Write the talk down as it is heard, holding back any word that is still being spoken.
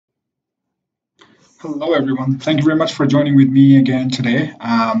Hello, everyone. Thank you very much for joining with me again today.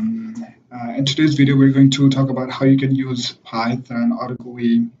 In today's video, we're going to talk about how you can use Python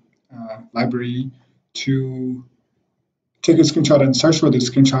AutoGUI library to take a screenshot and search for the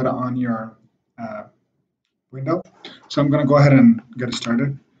screenshot on your uh, window. So I'm going to go ahead and get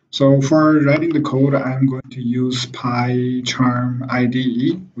started. So for writing the code, I'm going to use PyCharm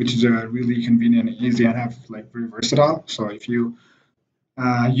IDE, which is a really convenient, easy, and very versatile. So if you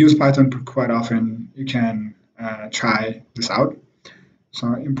use Python quite often, you can try this out.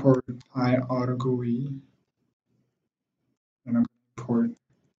 So import PyAutoGUI, and I'm import.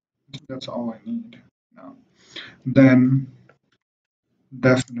 I think that's all I need now. Then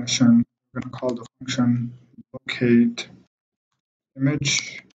definition. We're going to call the function locate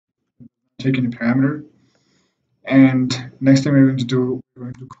image. Take any parameter. And next thing we're going to do, we're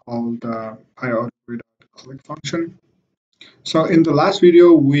going to call the PyAutoGUI.click function. So in the last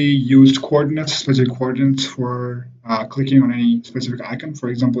video, we used coordinates, specific coordinates for clicking on any specific icon. For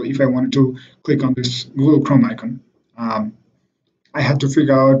example, if I wanted to click on this Google Chrome icon, I had to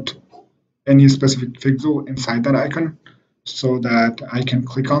figure out any specific pixel inside that icon so that I can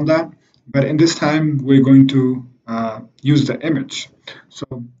click on that. But in this time, we're going to use the image. So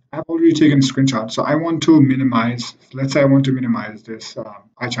I've already taken a screenshot. So I want to minimize, let's say I want to minimize this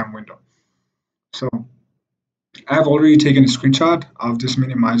PyCharm window. So I've already taken a screenshot of this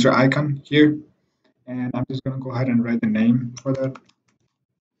minimizer icon here, and I'm just going to go ahead and write the name for that,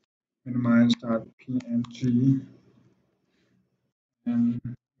 minimize.png, and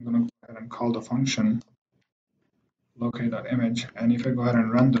I'm going to go ahead and call the function locate.image, and if I go ahead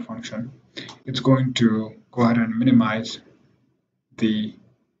and run the function, it's going to go ahead and minimize the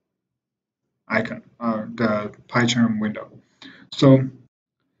icon, the PyCharm window. So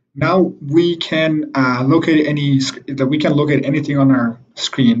now we can locate anything on our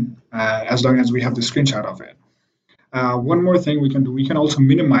screen as long as we have the screenshot of it. One more thing we can do, we can also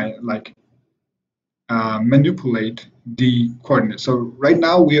minimize, manipulate the coordinates. So right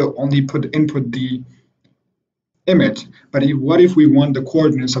now we only input the image, but what if we want the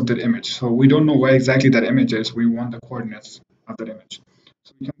coordinates of that image? So we don't know where exactly that image is. We want the coordinates of that image.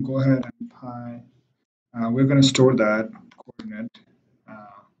 So we can go ahead and we're going to store that coordinate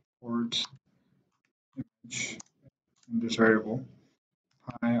coords image in this variable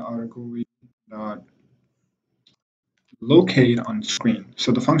PyAutoGUI dot locate on screen.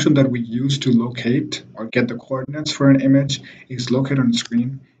 So the function that we use to locate or get the coordinates for an image is locate on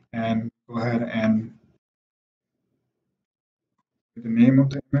screen, and go ahead and the name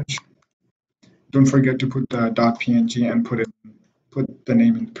of the image. Don't forget to put the .png and put the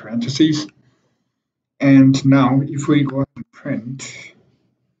name in parentheses. And now if we go ahead and print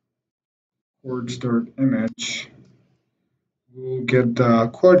coords.image, we'll get the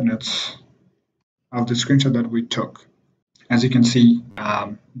coordinates of the screenshot that we took. As you can see,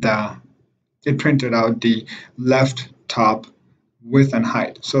 it printed out the left, top, width, and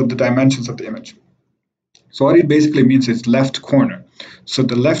height. So the dimensions of the image. So what it basically means is left corner. So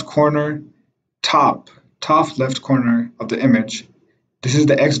the left corner, top left corner of the image, this is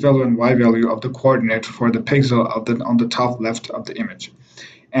the x value and y value of the coordinate for the pixel on the top left of the image.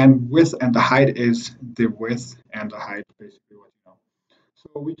 And width and the height is the width and the height, basically what you know. So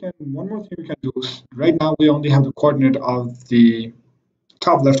one more thing we can do is, right now we only have the coordinate of the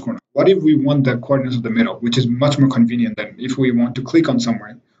top left corner. What if we want the coordinates of the middle, which is much more convenient than if we want to click on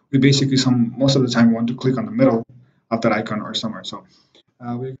somewhere. We basically most of the time want to click on the middle of that icon or somewhere. So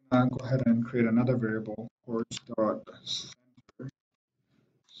we're gonna go ahead and create another variable, coords.center.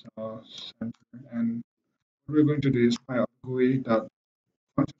 So center, and what we're going to do is PyAutoGUI.function.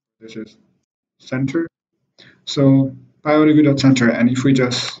 This is center. So PyAutoGUI.center, and if we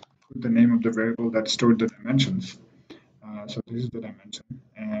just put the name of the variable that stored the dimensions. So this is the dimension,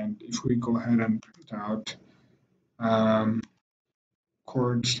 and if we go ahead and print out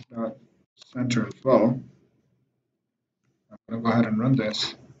coords.center as well, I'm going to go ahead and run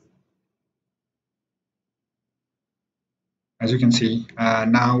this. As you can see,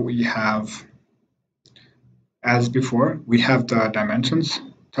 now we have, as before, we have the dimensions,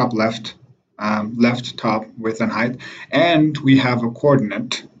 top left, left, top, width, and height, and we have a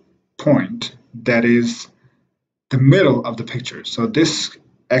coordinate point that is the middle of the picture. So this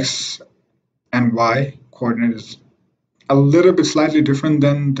x and y coordinate is a little bit slightly different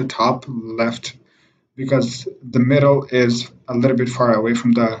than the top left because the middle is a little bit far away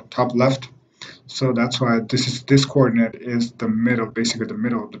from the top left. So that's why this coordinate is the middle, basically the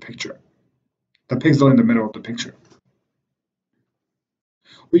middle of the picture, the pixel in the middle of the picture.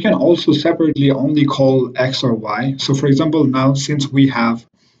 We can also separately only call x or y. So for example, now since we have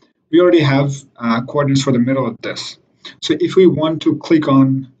we already have coordinates for the middle of this. So if we want to click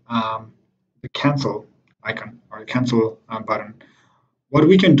on the cancel icon or cancel button, what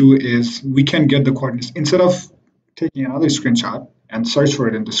we can do is we can get the coordinates instead of taking another screenshot and search for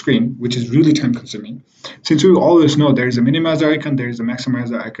it in the screen, which is really time consuming. Since we always know there is a minimizer icon, there is a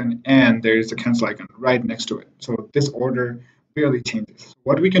maximizer icon, and there is a cancel icon right next to it. So this order barely changes.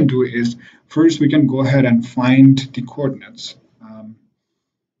 What we can do is first we can go ahead and find the coordinates.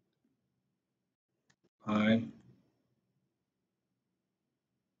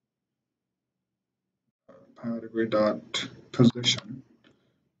 PyautoGUI dot position.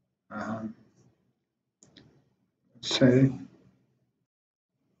 Let's say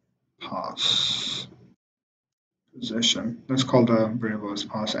pos position. Let's call the variable as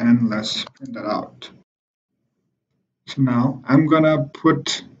pos and let's print that out. So now I'm gonna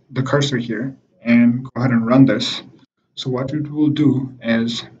put the cursor here and go ahead and run this. So what it will do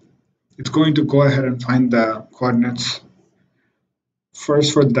is it's going to go ahead and find the coordinates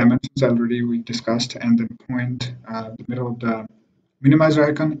first for the dimensions already we discussed, and then point the middle of the minimizer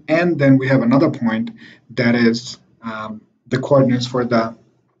icon, and then we have another point that is the coordinates for the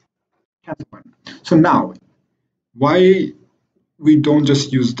cancel point. So now, why we don't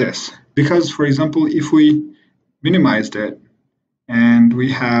just use this? Because, for example, if we minimized it and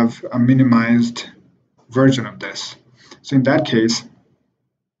we have a minimized version of this, so in that case,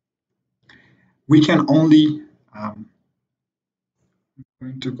 we can only I'm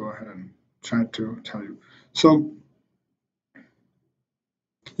going to go ahead and try to tell you. So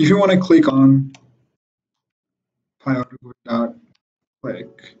if you want to click on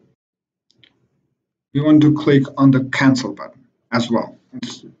PyautoGUI.click, you want to click on the cancel button as well.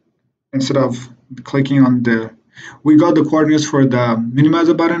 Instead of clicking on we got the coordinates for the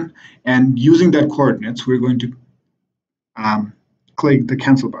minimizer button, and using that coordinates, we're going to click the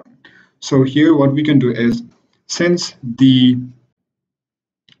cancel button. So here what we can do is, since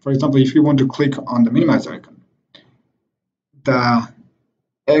for example, if you want to click on the minimizer icon, the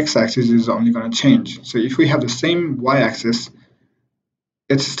x-axis is only going to change. So if we have the same y-axis,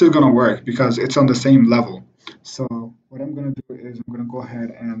 it's still going to work because it's on the same level. So what I'm going to do is I'm going to go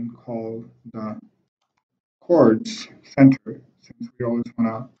ahead and call the chords center, since we always want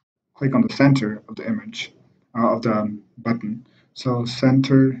to click on the center of the image of the button. So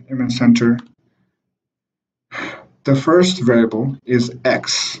center, image center. The first variable is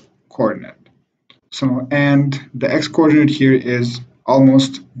x coordinate. So, and the x coordinate here is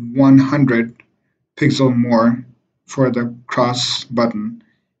almost 100 pixel more for the cross button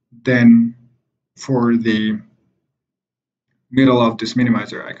than for the middle of this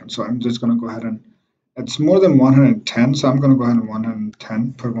minimizer icon. So I'm just going to go ahead and it's more than 110, so I'm going to go ahead and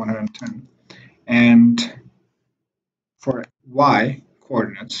 110, put 110. And for y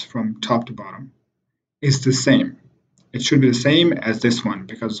coordinates from top to bottom is the same. It should be the same as this one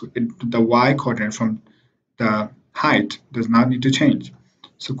because the y coordinate from the height does not need to change.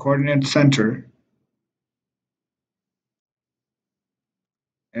 So coordinate center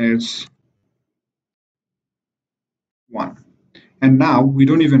is 1. And now we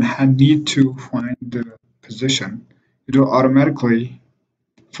don't even need to find the position. It will automatically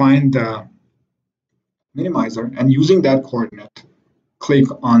find the minimizer, and using that coordinate, click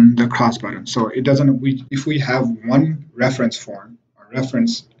on the cross button. So it doesn't, if we have one reference form or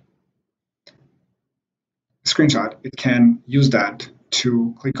reference screenshot, it can use that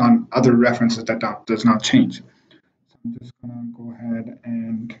to click on other references that does not change. So I'm just gonna go ahead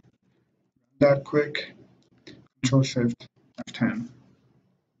and that quick, Control Shift F10.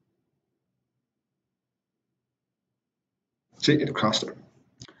 See, it crossed it.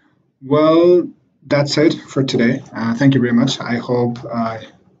 Well, that's it for today. Thank you very much. I hope the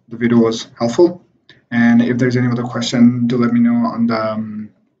video was helpful. And if there's any other question, do let me know on the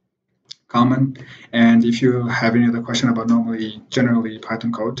comment. And if you have any other question about generally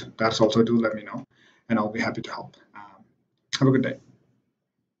Python code, that's also do let me know, and I'll be happy to help. Have a good day.